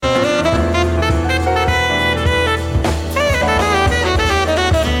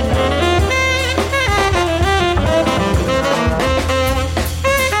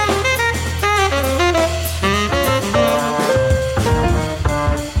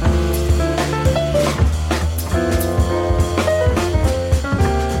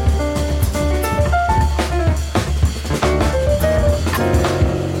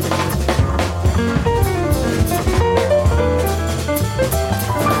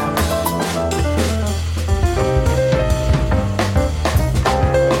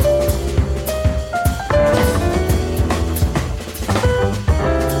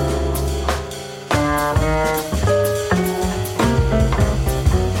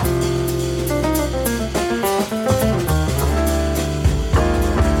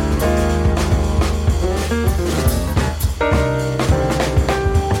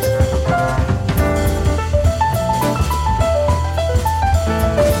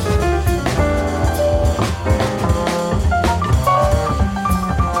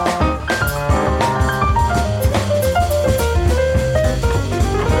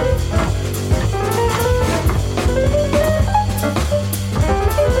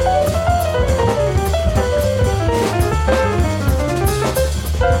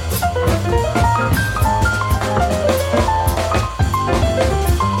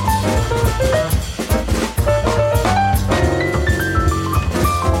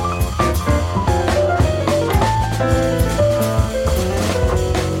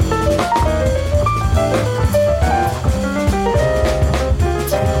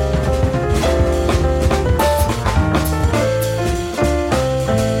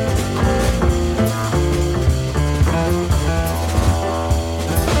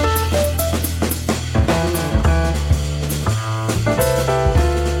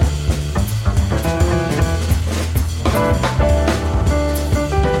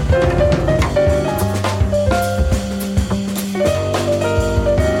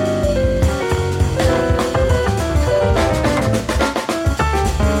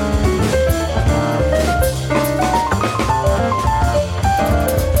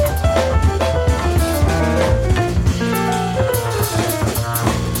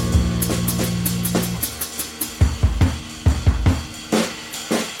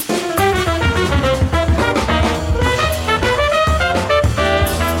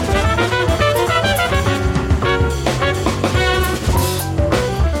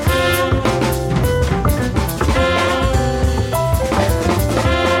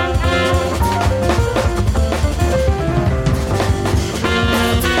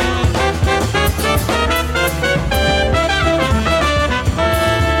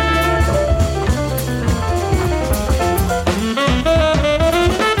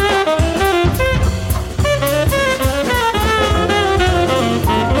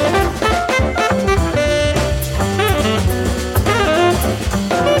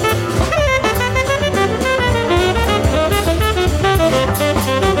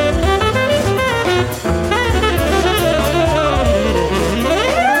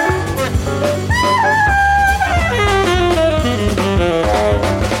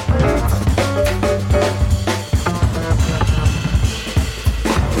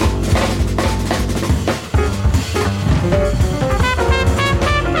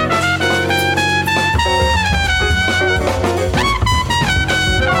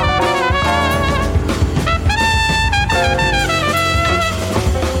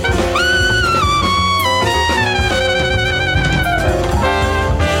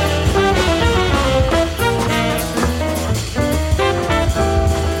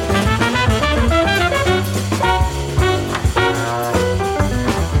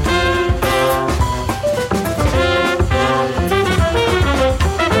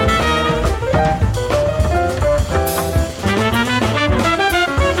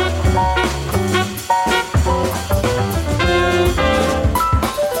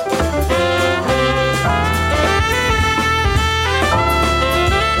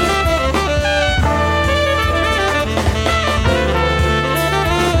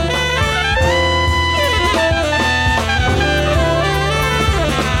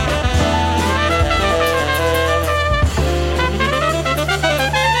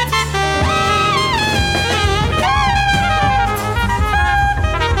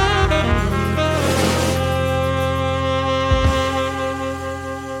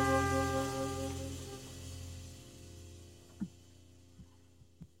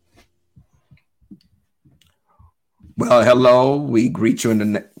Well, hello. We greet you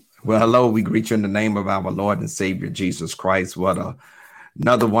in the hello. We greet you in the name of our Lord and Savior Jesus Christ.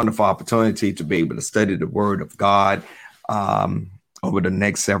 Another wonderful opportunity to be able to study the Word of God over the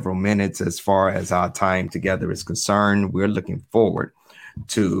next several minutes. As far as our time together is concerned, we're looking forward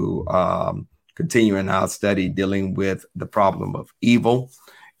to continuing our study dealing with the problem of evil,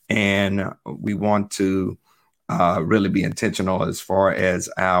 and we want to really be intentional as far as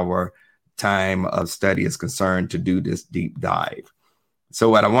our time of study is concerned to do this deep dive. So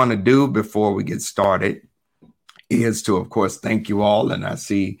what I want to do before we get started is to, of course, thank you all. And I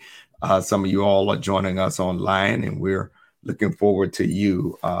see some of you all are joining us online, and we're looking forward to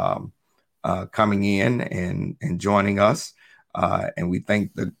you coming in and joining us. And we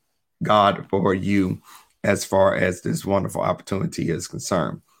thank God for you as far as this wonderful opportunity is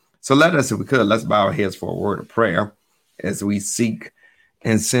concerned. So let's bow our heads for a word of prayer as we seek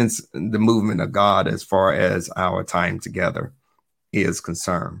and sense the movement of God as far as our time together is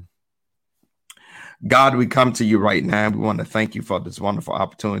concerned. God, we come to you right now. We want to thank you for this wonderful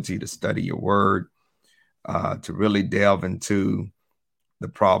opportunity to study your word, to really delve into the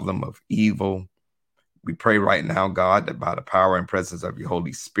problem of evil. We pray right now, God, that by the power and presence of your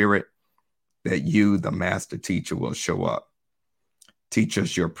Holy Spirit, that you, the master teacher, will show up. Teach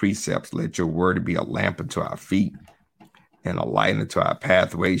us your precepts. Let your word be a lamp unto our feet and a light unto our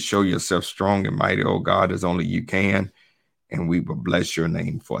pathway. Show yourself strong and mighty, oh God, as only you can. And we will bless your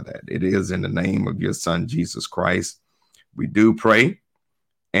name for that. It is in the name of your son, Jesus Christ. We do pray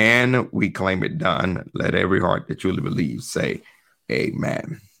and we claim it done. Let every heart that truly believes say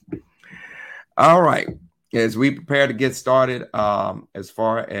amen. All right. As we prepare to get started, as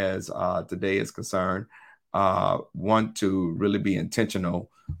far as today is concerned, want to really be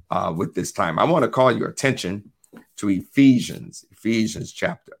intentional with this time. I want to call your attention to Ephesians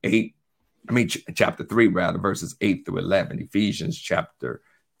chapter 3, verses 8 through 11. Ephesians chapter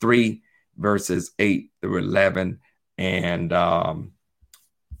 3, verses 8 through 11, and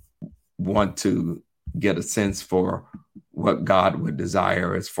want to get a sense for what God would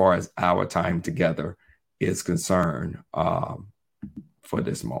desire as far as our time together is concerned for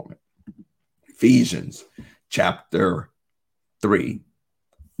this moment. Ephesians chapter 3,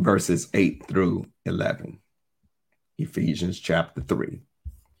 verses 8 through 11. Ephesians chapter 3,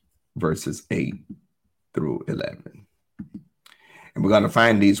 verses 8 through 11. And we're going to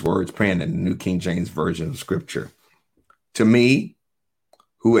find these words praying in the New King James Version of Scripture. To me,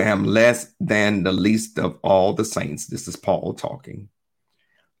 who am less than the least of all the saints, this is Paul talking,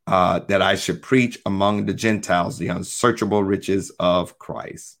 that I should preach among the Gentiles the unsearchable riches of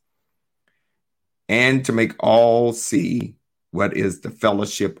Christ, and to make all see what is the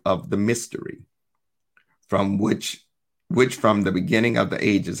fellowship of the mystery, from which from the beginning of the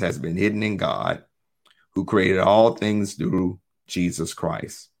ages has been hidden in God, who created all things through Jesus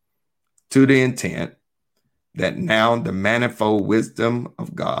Christ, to the intent that now the manifold wisdom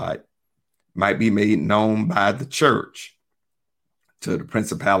of God might be made known by the church to the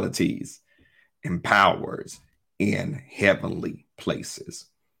principalities and powers in heavenly places,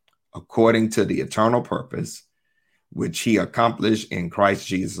 according to the eternal purpose which he accomplished in Christ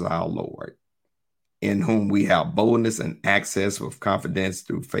Jesus our Lord, in whom we have boldness and access with confidence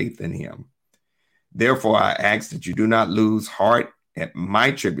through faith in him. Therefore, I ask that you do not lose heart at my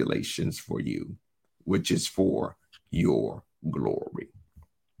tribulations for you, which is for your glory.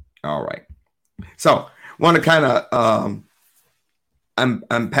 All right. So want to kind of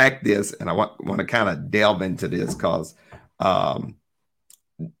unpack this, and I want to kind of delve into this because while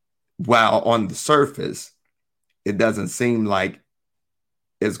on the surface, it doesn't seem like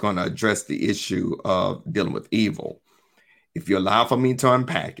it's going to address the issue of dealing with evil. If you allow for me to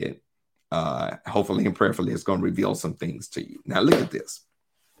unpack it, hopefully and prayerfully, it's going to reveal some things to you. Now, look at this.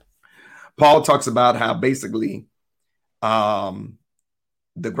 Paul talks about how basically the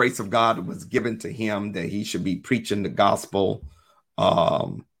grace of God was given to him, that he should be preaching the gospel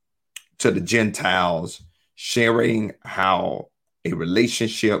to the Gentiles, sharing how a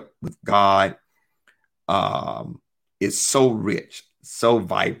relationship with God is so rich, so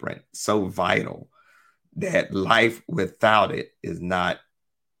vibrant, so vital, that life without it is not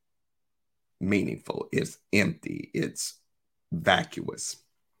meaningful. It's empty. It's vacuous.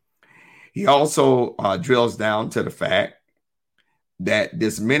 He also drills down to the fact that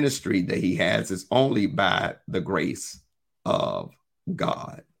this ministry that he has is only by the grace of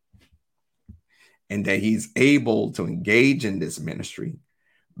God, and that he's able to engage in this ministry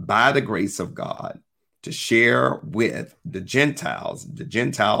by the grace of God to share with the Gentiles. The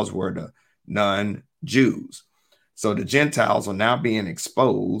Gentiles were the non-Jews. So the Gentiles are now being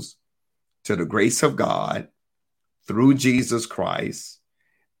exposed to the grace of God through Jesus Christ.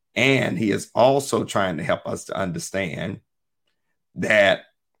 And he is also trying to help us to understand that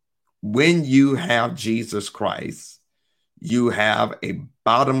when you have Jesus Christ, you have a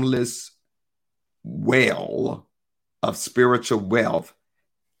bottomless well of spiritual wealth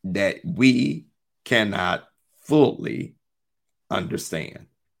that we cannot fully understand.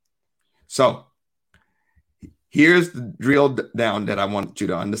 So here's the drill down that I want you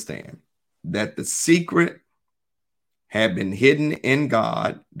to understand, that the secret had been hidden in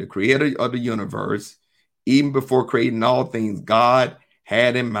God, the creator of the universe. Even before creating all things, God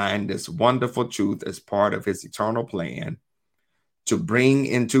had in mind this wonderful truth as part of his eternal plan to bring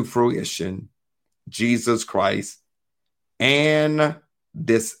into fruition Jesus Christ and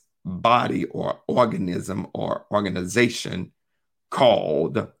this body or organism or organization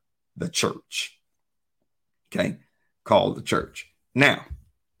called the church. Okay, called the church. Now,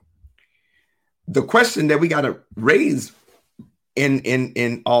 the question that we got to raise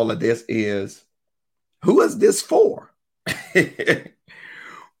in all of this is, who is this for?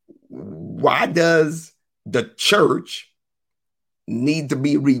 Why does the church need to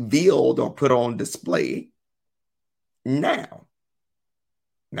be revealed or put on display now?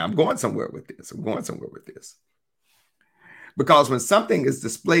 Now I'm going somewhere with this. Because when something is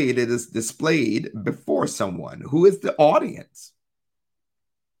displayed, it is displayed before someone. Who is the audience?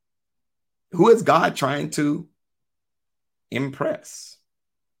 Who is God trying to impress?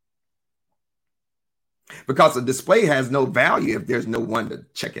 Because a display has no value if there's no one to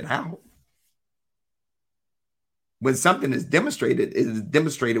check it out. When something is demonstrated, it is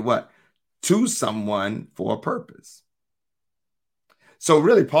demonstrated what? To someone for a purpose. So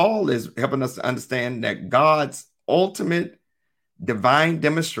really, Paul is helping us to understand that God's ultimate divine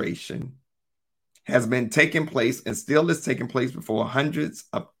demonstration has been taking place and still is taking place before hundreds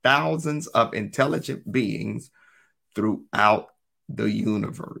of thousands of intelligent beings throughout the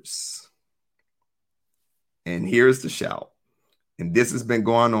universe. And here's the shout. And this has been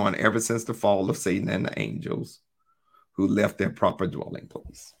going on ever since the fall of Satan and the angels who left their proper dwelling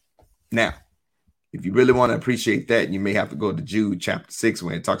place. Now, if you really want to appreciate that, you may have to go to Jude chapter 6,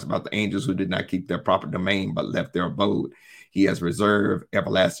 when it talks about the angels who did not keep their proper domain, but left their abode. He has reserved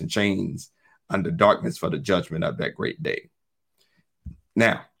everlasting chains under darkness for the judgment of that great day.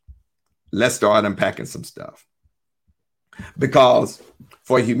 Now, let's start unpacking some stuff. Because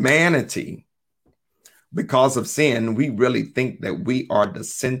for humanity, because of sin, we really think that we are the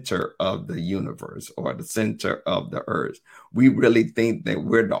center of the universe or the center of the earth. We really think that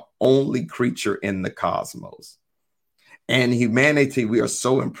we're the only creature in the cosmos. And humanity, we are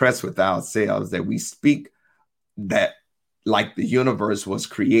so impressed with ourselves that we speak that like the universe was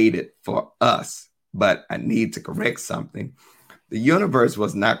created for us. But I need to correct something. The universe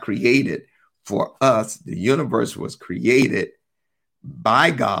was not created for us. The universe was created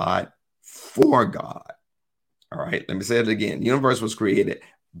by God for God. All right, let me say it again. The universe was created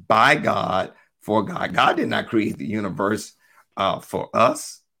by God for God. God did not create the universe for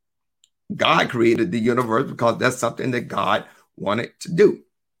us. God created the universe because that's something that God wanted to do.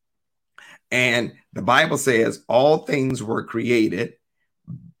 And the Bible says all things were created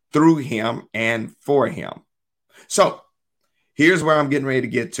through him and for him. So here's where I'm getting ready to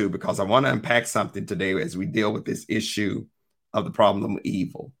get to, because I want to unpack something today as we deal with this issue of the problem of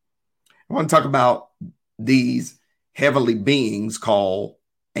evil. I want to talk about these heavenly beings called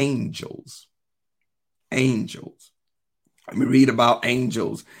angels. Angels. Let me read about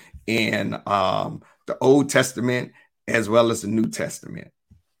angels in the Old Testament as well as the New Testament.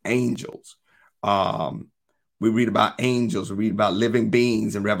 Angels. We read about angels. We read about living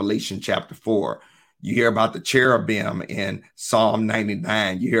beings in Revelation chapter 4. You hear about the cherubim in Psalm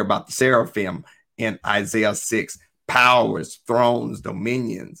 99. You hear about the seraphim in Isaiah 6. Powers, thrones,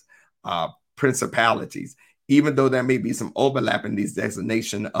 dominions, principalities. Even though there may be some overlap in these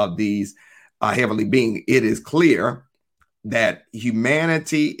designation of these heavenly beings, it is clear that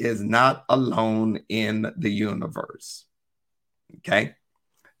humanity is not alone in the universe. Okay.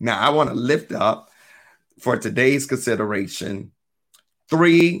 Now I want to lift up for today's consideration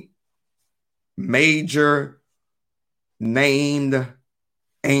 3 major named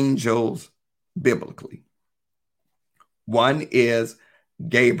angels biblically. One is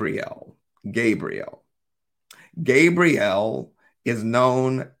Gabriel. Gabriel is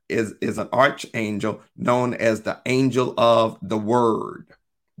known is an archangel known as the angel of the word.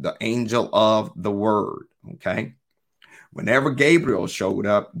 The angel of the word. Okay. Whenever Gabriel showed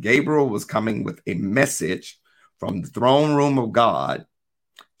up, Gabriel was coming with a message from the throne room of God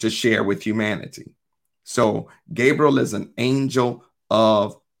to share with humanity. So Gabriel is an angel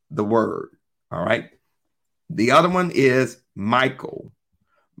of the word. All right. The other one is Michael.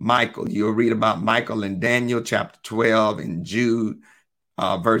 Michael, you'll read about Michael in Daniel chapter 12 and Jude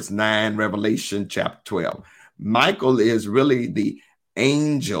verse 9, Revelation chapter 12. Michael is really the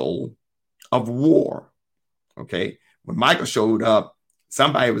angel of war. Okay. When Michael showed up,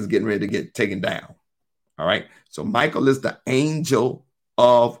 somebody was getting ready to get taken down. All right. So Michael is the angel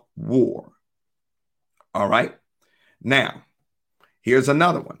of war. All right. Now, here's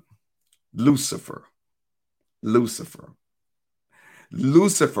another one. Lucifer. Lucifer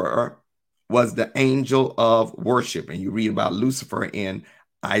was the angel of worship. And you read about Lucifer in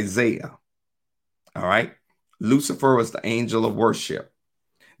Isaiah. All right. Lucifer was the angel of worship.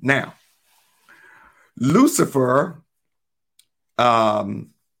 Now, Lucifer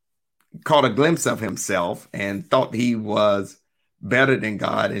caught a glimpse of himself and thought he was better than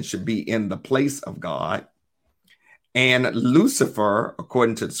God and should be in the place of God. And Lucifer,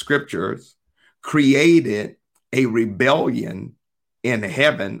 according to the scriptures, created a rebellion in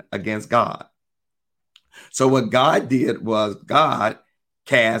heaven against God. So what God did was God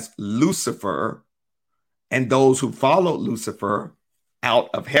cast Lucifer and those who followed Lucifer out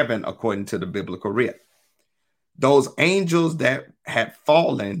of heaven, according to the biblical writ. Those angels that had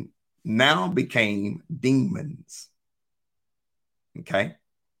fallen now became demons. Okay?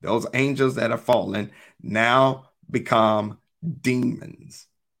 Those angels that have fallen now become demons.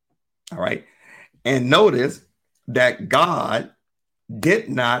 All right? And notice that God did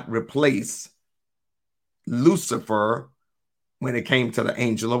not replace Lucifer when it came to the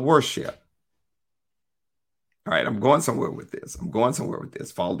angel of worship. All right, I'm going somewhere with this.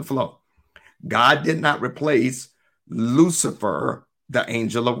 Follow the flow. God did not replace Lucifer, the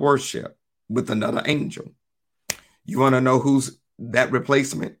angel of worship, with another angel. You want to know who's that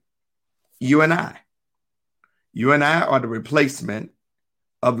replacement? You and I. You and I are the replacement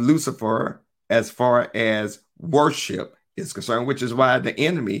of Lucifer as far as worship is concerned, which is why the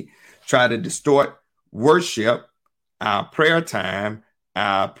enemy tried to distort worship, our prayer time,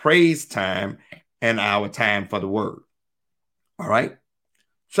 our praise time, and our time for the word. All right.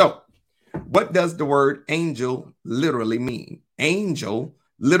 So what does the word angel literally mean? Angel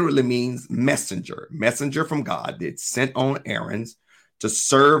literally means messenger, messenger from God that's sent on errands to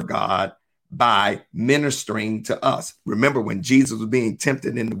serve God by ministering to us. Remember when Jesus was being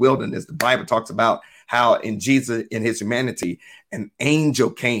tempted in the wilderness, the Bible talks about how in Jesus, in his humanity, an angel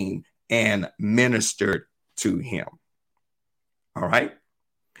came and ministered to him. All right.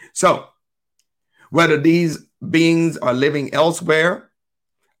 So whether these beings are living elsewhere,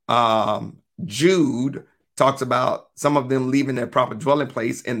 Jude talks about some of them leaving their proper dwelling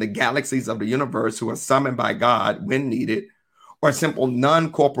place in the galaxies of the universe who are summoned by God when needed, or simple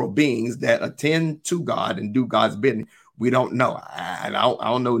non-corporal beings that attend to God and do God's bidding. We don't know. I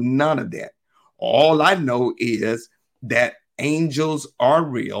don't know none of that. All I know is that angels are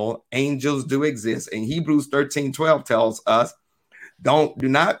real. Angels do exist. And Hebrews 13:12 tells us, do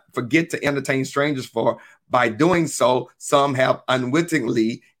not forget to entertain strangers, for by doing so, some have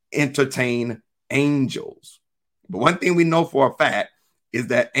unwittingly entertained angels. But one thing we know for a fact is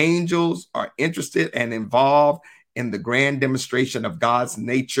that angels are interested and involved in the grand demonstration of God's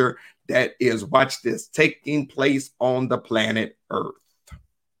nature that is, watch this, taking place on the planet Earth.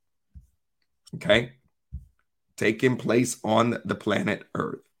 Okay? Taking place on the planet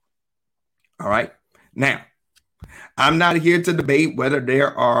Earth. All right? Now, I'm not here to debate whether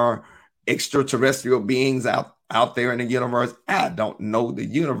there are extraterrestrial beings out there in the universe. I don't know. The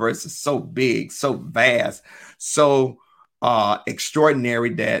universe is so big, so vast, so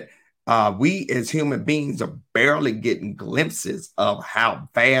extraordinary that we as human beings are barely getting glimpses of how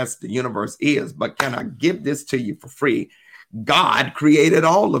vast the universe is. But can I give this to you for free? God created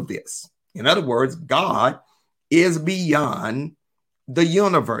all of this. In other words, God is beyond the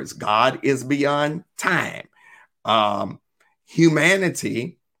universe. God is beyond time.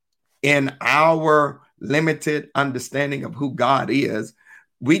 Humanity, in our limited understanding of who God is,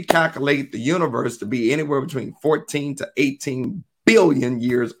 we calculate the universe to be anywhere between 14 to 18 billion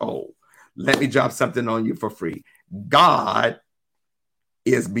years old. Let me drop something on you for free. God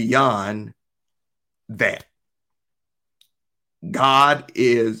is beyond that. God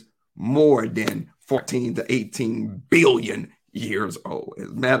is more than 14 to 18 billion years old. As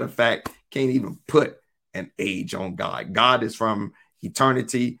a matter of fact, can't even put an age on God. God is from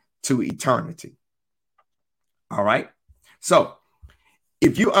eternity to eternity. All right. So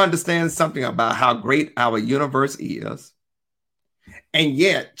if you understand something about how great our universe is, and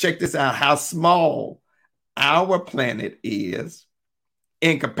yet check this out, how small our planet is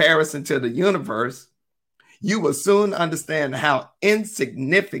in comparison to the universe, you will soon understand how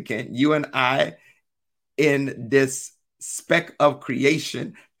insignificant you and I in this speck of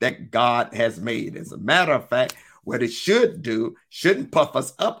creation that God has made. As a matter of fact, what it should do shouldn't puff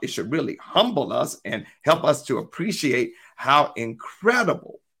us up. It should really humble us and help us to appreciate how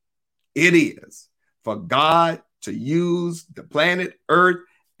incredible it is for God to use the planet Earth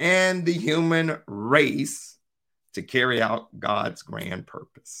and the human race to carry out God's grand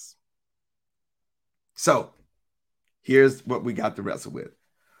purpose. So here's what we got to wrestle with.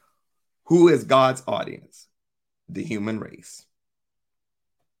 Who is God's audience? The human race.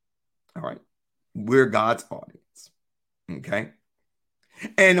 All right. We're God's audience. Okay.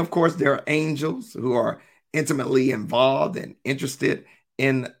 And of course, there are angels who are intimately involved and interested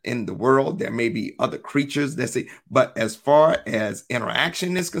in the world. There may be other creatures that say, but as far as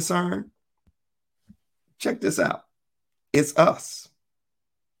interaction is concerned, check this out. It's us.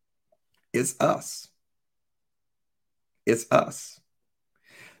 It's us. It's us.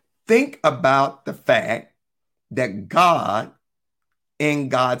 Think about the fact that God, in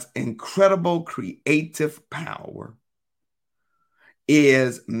God's incredible creative power,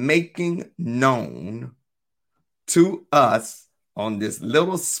 is making known to us on this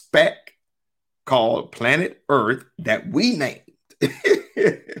little speck called planet Earth that we named,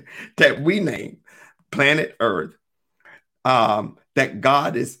 planet Earth, that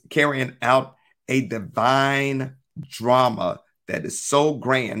God is carrying out a divine drama that is so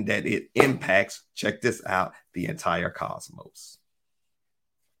grand that it impacts, check this out, the entire cosmos.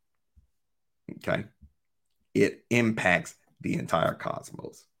 Okay. It impacts the entire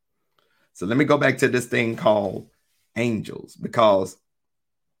cosmos. So let me go back to this thing called angels, because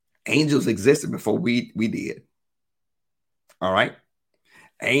angels existed before we did. All right.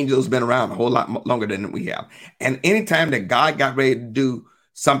 Angels been around a whole lot longer than we have. And anytime that God got ready to do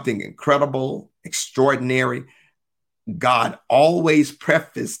something incredible, extraordinary, God always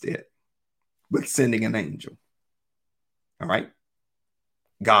prefaced it with sending an angel. All right.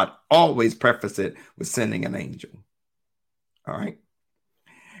 God always prefaced it with sending an angel. All right.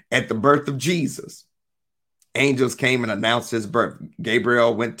 At the birth of Jesus, angels came and announced his birth.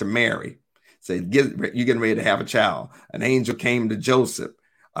 Gabriel went to Mary, said, you're getting ready to have a child. An angel came to Joseph.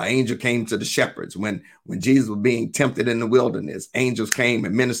 An angel came to the shepherds when Jesus was being tempted in the wilderness. Angels came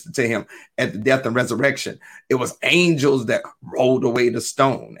and ministered to him at the death and resurrection. It was angels that rolled away the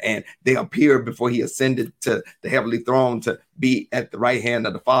stone, and they appeared before he ascended to the heavenly throne to be at the right hand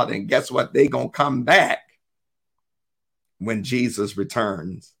of the Father. And guess what? They're going to come back when Jesus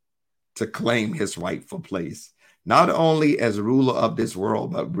returns to claim his rightful place, not only as ruler of this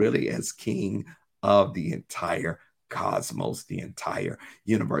world, but really as king of the entire cosmos, the entire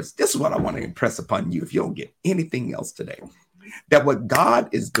universe. This is what I want to impress upon you if you don't get anything else today. That what God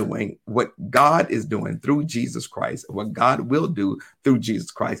is doing through Jesus Christ, what God will do through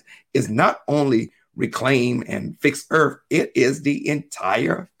Jesus Christ is not only reclaim and fix earth, it is the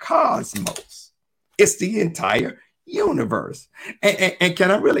entire cosmos. It's the entire universe. And can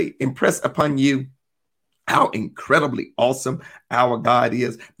I really impress upon you how incredibly awesome our God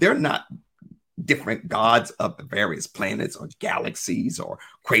is? They're not different gods of the various planets or galaxies or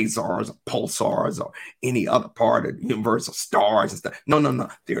quasars or pulsars or any other part of the universe or stars and stuff. No.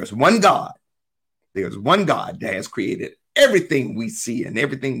 There's one God. There's one God that has created everything we see and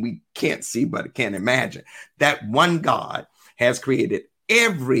everything we can't see but can't imagine. That one God has created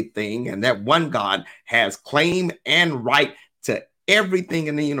everything, and that one God has claim and right to everything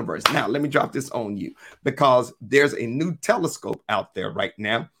in the universe. Now, let me drop this on you, because there's a new telescope out there right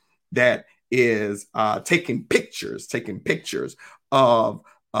now that is taking pictures of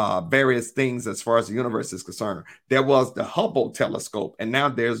various things as far as the universe is concerned. There was the Hubble telescope, and now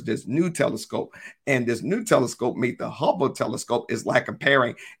there's this new telescope. And this new telescope made the Hubble telescope is like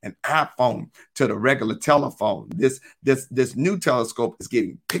comparing an iPhone to the regular telephone. This new telescope is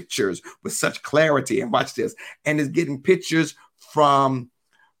getting pictures with such clarity. And watch this, and it's getting pictures from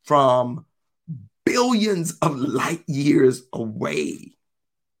billions of light years away.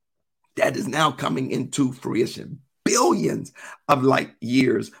 That is now coming into fruition. Billions of light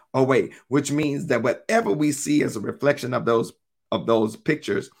years away, which means that whatever we see as a reflection of those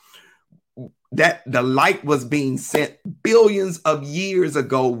pictures, that the light was being sent billions of years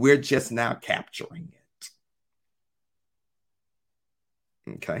ago, we're just now capturing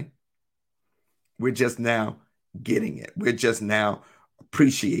it. Okay. We're just now getting it. We're just now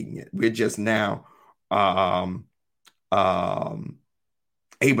appreciating it. We're just now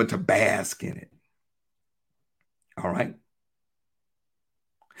able to bask in it. All right.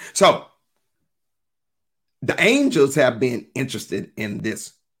 So the angels have been interested in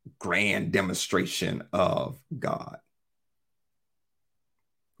this grand demonstration of God.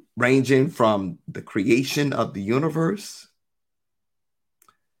 ranging from the creation of the universe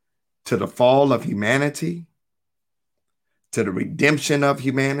to the fall of humanity to the redemption of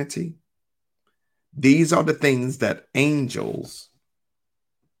humanity. These are the things that angels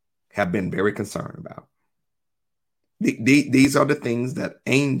have been very concerned about. These are the things that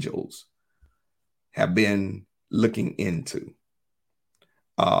angels have been looking into.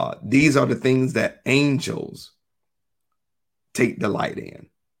 These are the things that angels take delight in.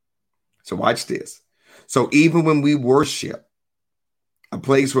 So watch this. So even when we worship, a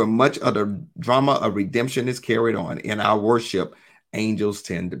place where much of the drama of redemption is carried on, in our worship, angels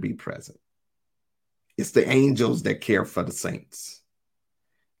tend to be present. It's the angels that care for the saints.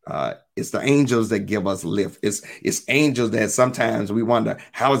 It's the angels that give us lift. It's angels that sometimes we wonder,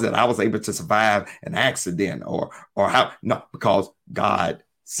 how is it I was able to survive an accident, or how? No, because God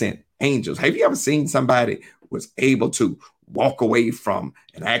sent angels. Have you ever seen somebody was able to walk away from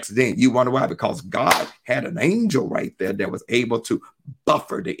an accident? You wonder why? Because God had an angel right there that was able to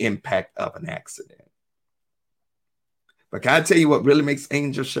buffer the impact of an accident. But can I tell you what really makes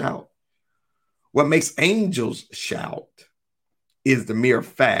angels shout? What makes angels shout is the mere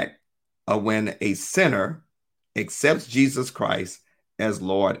fact of when a sinner accepts Jesus Christ as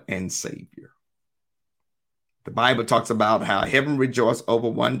Lord and Savior. The Bible talks about how heaven rejoices over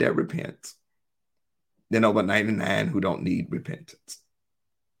one that repents, then over 99 who don't need repentance.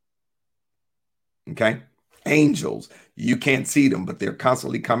 Okay? Angels, you can't see them, but they're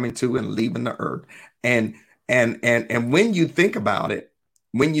constantly coming to and leaving the earth. And when you think about it,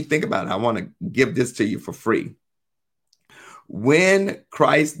 I want to give this to you for free. When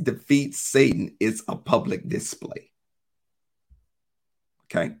Christ defeats Satan, it's a public display.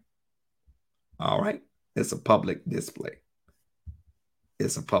 Okay? All right? It's a public display.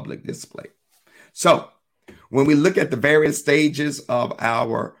 It's a public display. So, when we look at the various stages of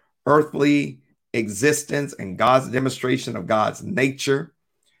our earthly existence and God's demonstration of God's nature,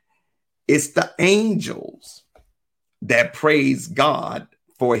 it's the angels that praise God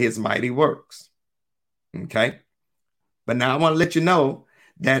for his mighty works. Okay? But now I want to let you know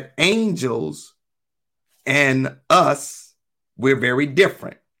that angels and us, we're very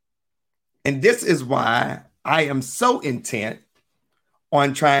different. And this is why I am so intent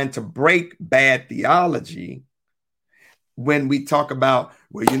on trying to break bad theology when we talk about,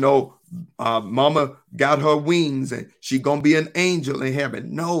 well, mama got her wings and she gonna be an angel in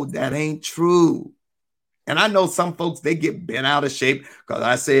heaven. No, that ain't true. And I know some folks, they get bent out of shape because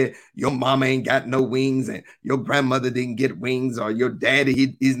I said your mama ain't got no wings and your grandmother didn't get wings, or your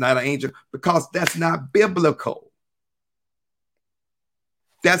daddy, he's not an angel, because that's not biblical.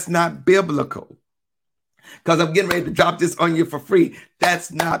 That's not biblical. Because I'm getting ready to drop this on you for free.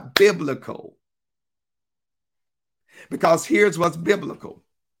 That's not biblical. Because here's what's biblical.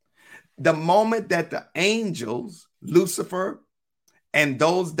 The moment that the angels, Lucifer, and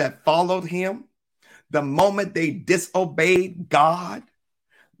those that followed him, the moment they disobeyed God,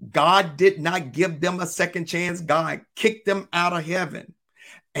 God did not give them a second chance. God kicked them out of heaven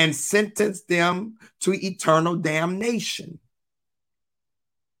and sentenced them to eternal damnation.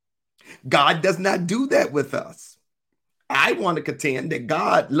 God does not do that with us. I want to contend that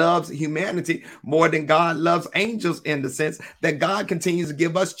God loves humanity more than God loves angels, in the sense that God continues to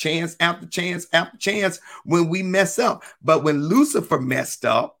give us chance after chance after chance when we mess up. But when Lucifer messed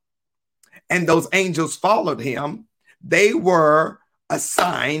up and those angels followed him, they were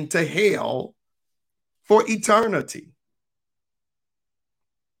assigned to hell for eternity.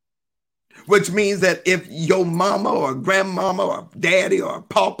 Which means that if your mama or grandmama or daddy or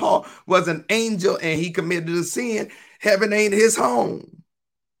pawpaw was an angel and he committed a sin, heaven ain't his home.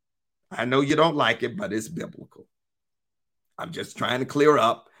 I know you don't like it, but it's biblical. I'm just trying to clear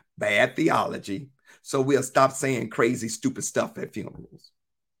up bad theology so we'll stop saying crazy, stupid stuff at funerals.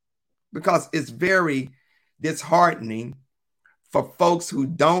 Because it's very disheartening for folks who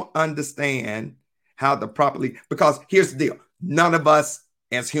don't understand how to properly, because here's the deal. None of us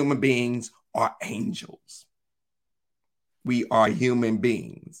as human beings are angels. We are human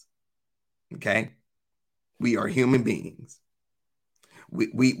beings. Okay? We are human beings.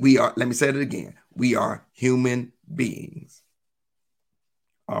 We are, let me say it again. We are human beings.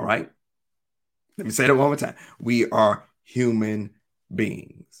 All right? Let me say that one more time. We are human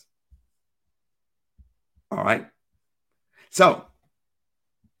beings. All right? So,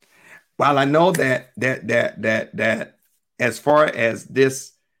 while I know that as far as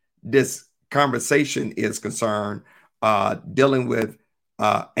this conversation is concerned, dealing with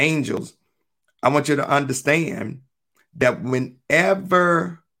angels, I want you to understand that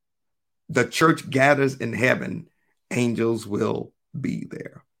whenever the church gathers in heaven, angels will be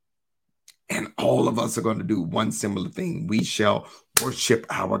there. all of us are going to do one similar thing. We shall worship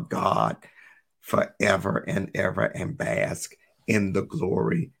our God forever and ever and bask in the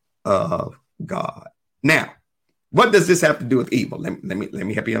glory of God. Now, what does this have to do with evil? Let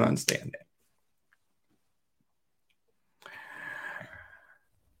me help you understand that.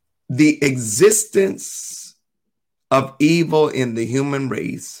 The existence of evil in the human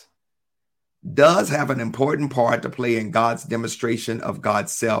race does have an important part to play in God's demonstration of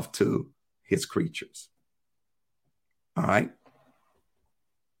God's self to his creatures. All right.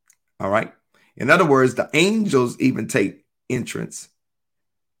 All right. In other words, the angels even take entrance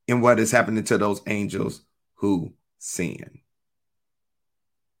in what is happening to those angels who sin.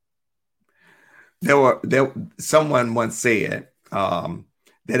 Someone once said that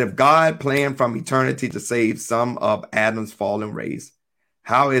if God planned from eternity to save some of Adam's fallen race,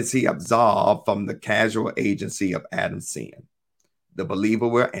 how is he absolved from the casual agency of Adam's sin? The believer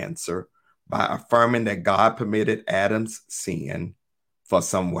will answer by affirming that God permitted Adam's sin for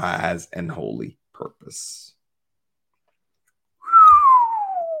some wise and holy purpose.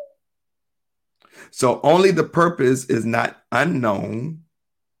 So only the purpose is not unknown.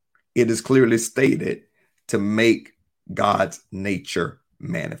 It is clearly stated to make God's nature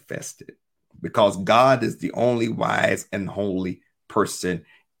manifested, because God is the only wise and holy person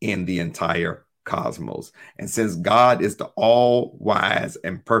in the entire cosmos. And since God is the all wise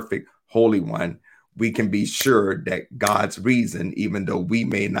and perfect Holy One, we can be sure that God's reason, even though we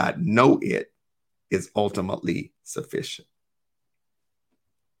may not know it, is ultimately sufficient.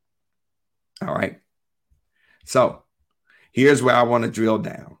 All right. So here's where I want to drill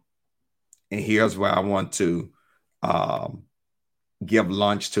down. And here's where I want to give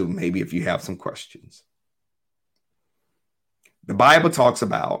lunch to, maybe if you have some questions. The Bible talks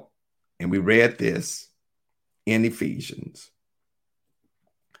about, and we read this in Ephesians,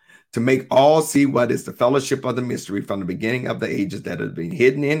 to make all see what is the fellowship of the mystery from the beginning of the ages that has been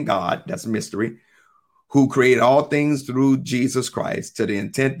hidden in God, that's a mystery, who created all things through Jesus Christ, to the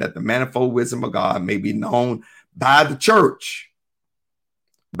intent that the manifold wisdom of God may be known by the church,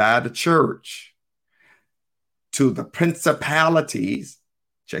 to the principalities,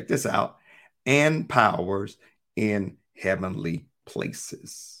 check this out, and powers in heavenly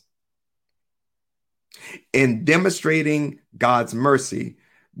places. In demonstrating God's mercy,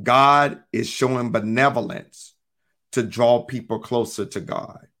 God is showing benevolence to draw people closer to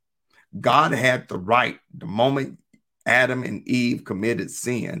God. God had the right, the moment Adam and Eve committed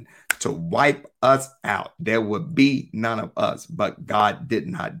sin, to wipe us out. There would be none of us, but God did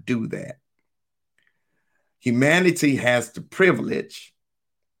not do that. Humanity has the privilege,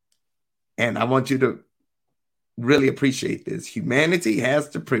 and I want you to really appreciate this. Humanity has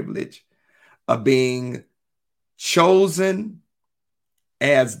the privilege of being chosen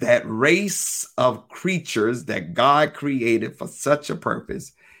as that race of creatures that God created for such a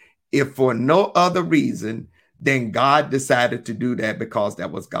purpose, if for no other reason than God decided to do that because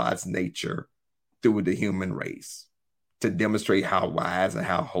that was God's nature through the human race, to demonstrate how wise and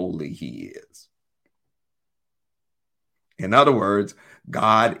how holy he is. In other words,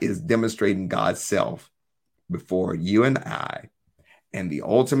 God is demonstrating God's self before you and I. And the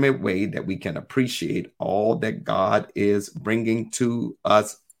ultimate way that we can appreciate all that God is bringing to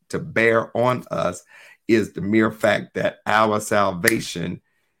us, to bear on us, is the mere fact that our salvation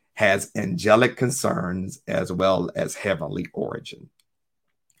has angelic concerns as well as heavenly origin.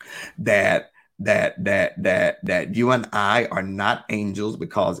 That you and I are not angels,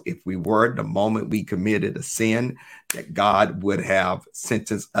 because if we were, the moment we committed a sin, that God would have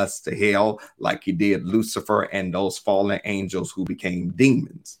sentenced us to hell like he did Lucifer and those fallen angels who became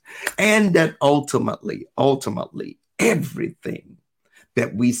demons. And that ultimately, everything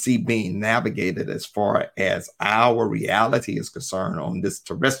that we see being navigated as far as our reality is concerned on this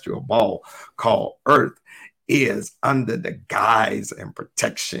terrestrial ball called Earth is under the guise and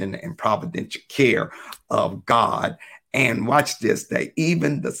protection and providential care of God. And watch this, that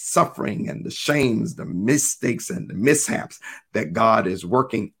even the suffering and the shames, the mistakes and the mishaps, that God is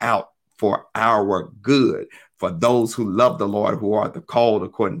working out for our good, for those who love the Lord, who are the called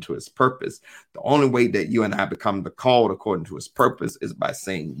according to his purpose. The only way that you and I become the called according to his purpose is by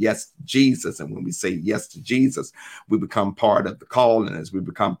saying yes to Jesus. And when we say yes to Jesus, we become part of the call. And as we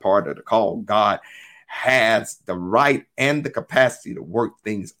become part of the call, God has the right and the capacity to work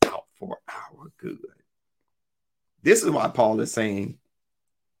things out for our good. This is why Paul is saying,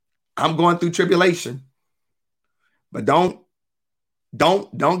 I'm going through tribulation, but don't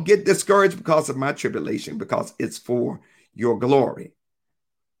get discouraged because of my tribulation, because it's for your glory.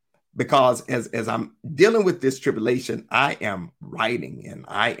 because as I'm dealing with this tribulation, I am writing and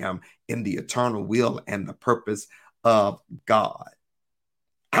I am in the eternal will and the purpose of God.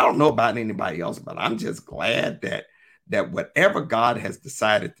 I don't know about anybody else, but I'm just glad that whatever God has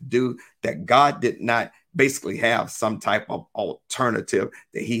decided to do, that God did not basically have some type of alternative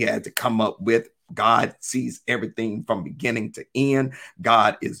that he had to come up with. God sees everything from beginning to end.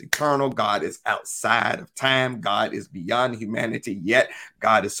 God is eternal. God is outside of time. God is beyond humanity, yet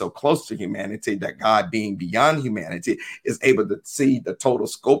God is so close to humanity that God, being beyond humanity, is able to see the total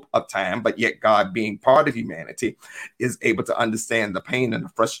scope of time, but yet God, being part of humanity, is able to understand the pain and the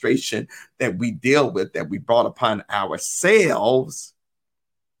frustration that we deal with, that we brought upon ourselves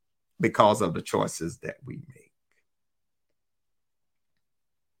because of the choices that we make.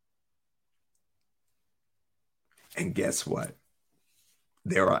 And guess what?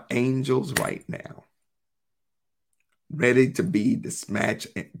 There are angels right now ready to be dispatched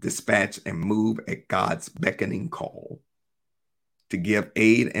and move at God's beckoning call to give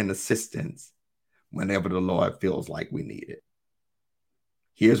aid and assistance whenever the Lord feels like we need it.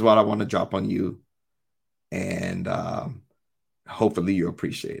 Here's what I want to drop on you, and hopefully you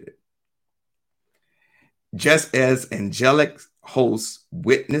appreciate it. Just as angelic hosts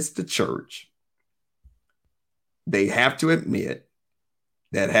witness the church, they have to admit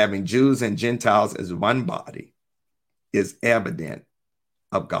that having Jews and Gentiles as one body is evident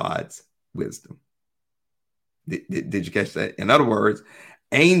of God's wisdom. Did you catch that? In other words,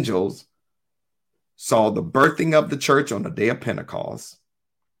 angels saw the birthing of the church on the day of Pentecost,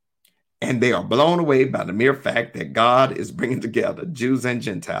 and they are blown away by the mere fact that God is bringing together Jews and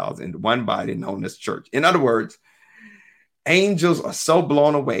Gentiles into one body known as church. In other words, angels are so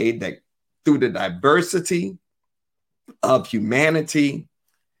blown away that through the diversity of humanity,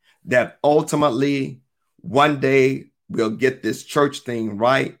 that ultimately one day we'll get this church thing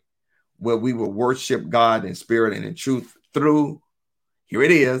right, where we will worship God in spirit and in truth through, here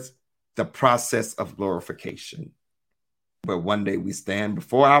it is, the process of glorification, where one day we stand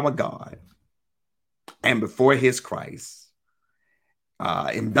before our God and before his Christ,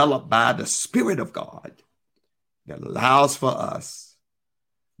 enveloped by the Spirit of God that allows for us,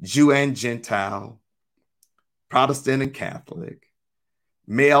 Jew and Gentile, Protestant and Catholic,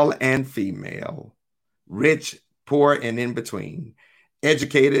 male and female, rich, poor, and in between,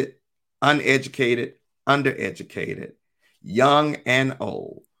 educated, uneducated, undereducated, young and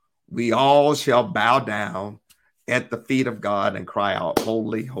old. We all shall bow down at the feet of God and cry out,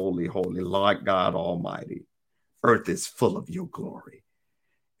 holy, holy, holy, Lord God Almighty. Earth is full of your glory.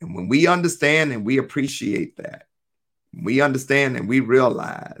 And when we understand and we appreciate that, we understand and we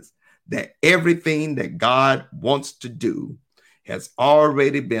realize that everything that God wants to do has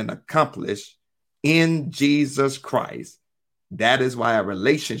already been accomplished in Jesus Christ. That is why a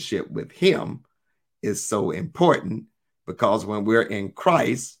relationship with him is so important, because when we're in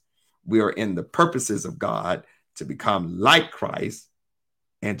Christ, we are in the purposes of God to become like Christ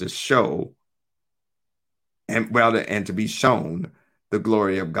and to show and to be shown the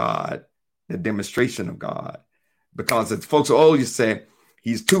glory of God, the demonstration of God. Because as folks always say,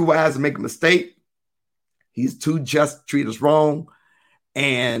 he's too wise to make a mistake. He's too just to treat us wrong.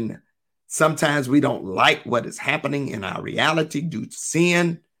 And sometimes we don't like what is happening in our reality due to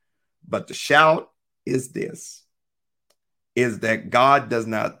sin. But the shout is this, is that God does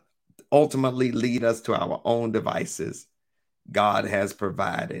not ultimately lead us to our own devices. God has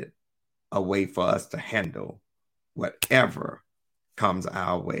provided a way for us to handle whatever comes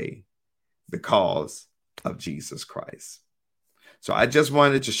our way because of Jesus Christ. So I just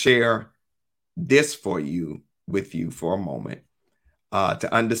wanted to share this with you for a moment,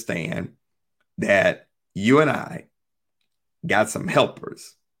 to understand that you and I got some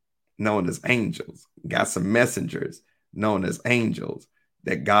helpers known as angels, got some messengers known as angels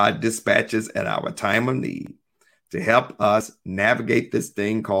that God dispatches at our time of need to help us navigate this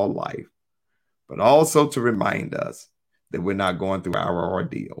thing called life, but also to remind us that we're not going through our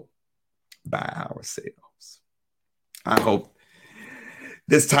ordeal by ourselves. I hope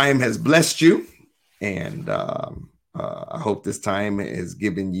this time has blessed you, and I hope this time has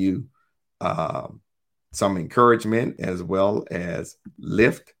given you some encouragement as well as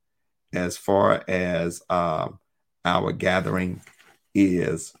lift as far as our gathering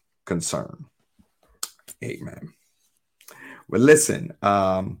is concerned. Amen. Well, listen,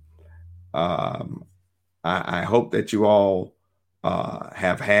 I hope that you all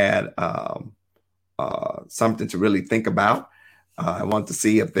have had something to really think about. I want to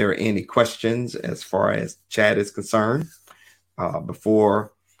see if there are any questions as far as chat is concerned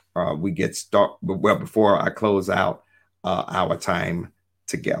before we get started. Well, before I close out our time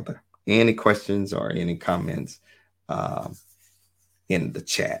together. Any questions or any comments in the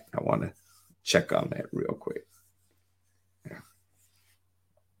chat? I want to check on that real quick. Yeah.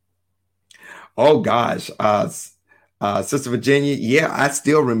 Oh gosh, Sister Virginia, yeah, I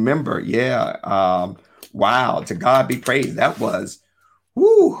still remember. Yeah, wow, to God be praised. That was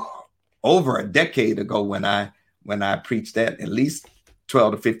over a decade ago when I preached that, at least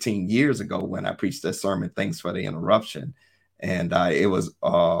 12 to 15 years ago when I preached that sermon. Thanks for the interruption. And it was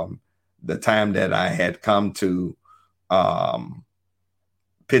the time that I had come to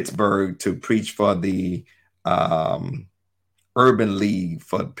Pittsburgh to preach for the Urban League,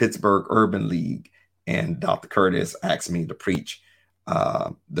 for Pittsburgh Urban League. And Dr. Curtis asked me to preach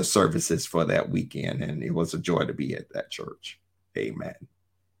the services for that weekend. And it was a joy to be at that church. Amen.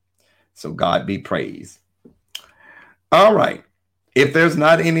 So God be praised. All right. If there's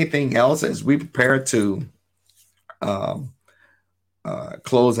not anything else, as we prepare to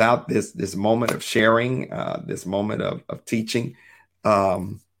close out this moment of sharing, this moment of teaching,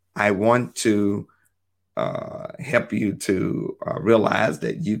 I want to help you to realize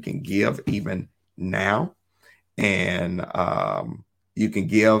that you can give even now. And you can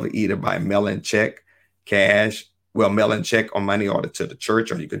give either by mail-in check, cash, mail-in check or money order to the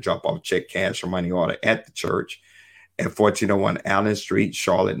church, or you can drop off check, cash, or money order at the church at 1401 Allen Street,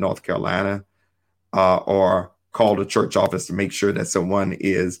 Charlotte, North Carolina, or call the church office to make sure that someone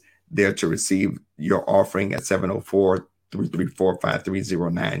is there to receive your offering at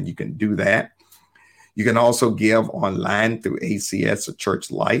 704-334-5309. You can do that. You can also give online through ACS or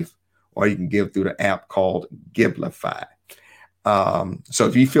Church Life, or you can give through the app called Givelify. So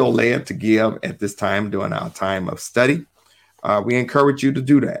if you feel led to give at this time during our time of study, we encourage you to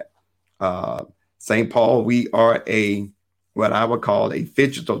do that. St. Paul, we are what I would call a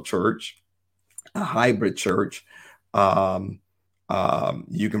digital church, a hybrid church. You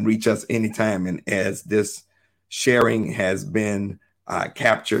can reach us anytime. And as this sharing has been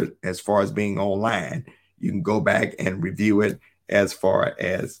captured as far as being online, you can go back and review it as far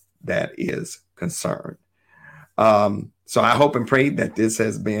as that is concerned. So I hope and pray that this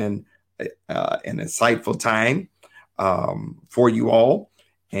has been an insightful time for you all.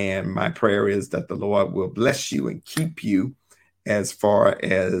 And my prayer is that the Lord will bless you and keep you as far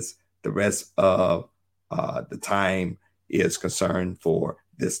as the rest of the time is concerned for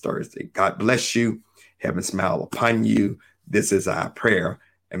this Thursday. God bless you. Heaven smile upon you. This is our prayer.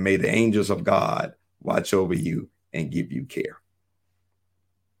 And may the angels of God watch over you and give you care.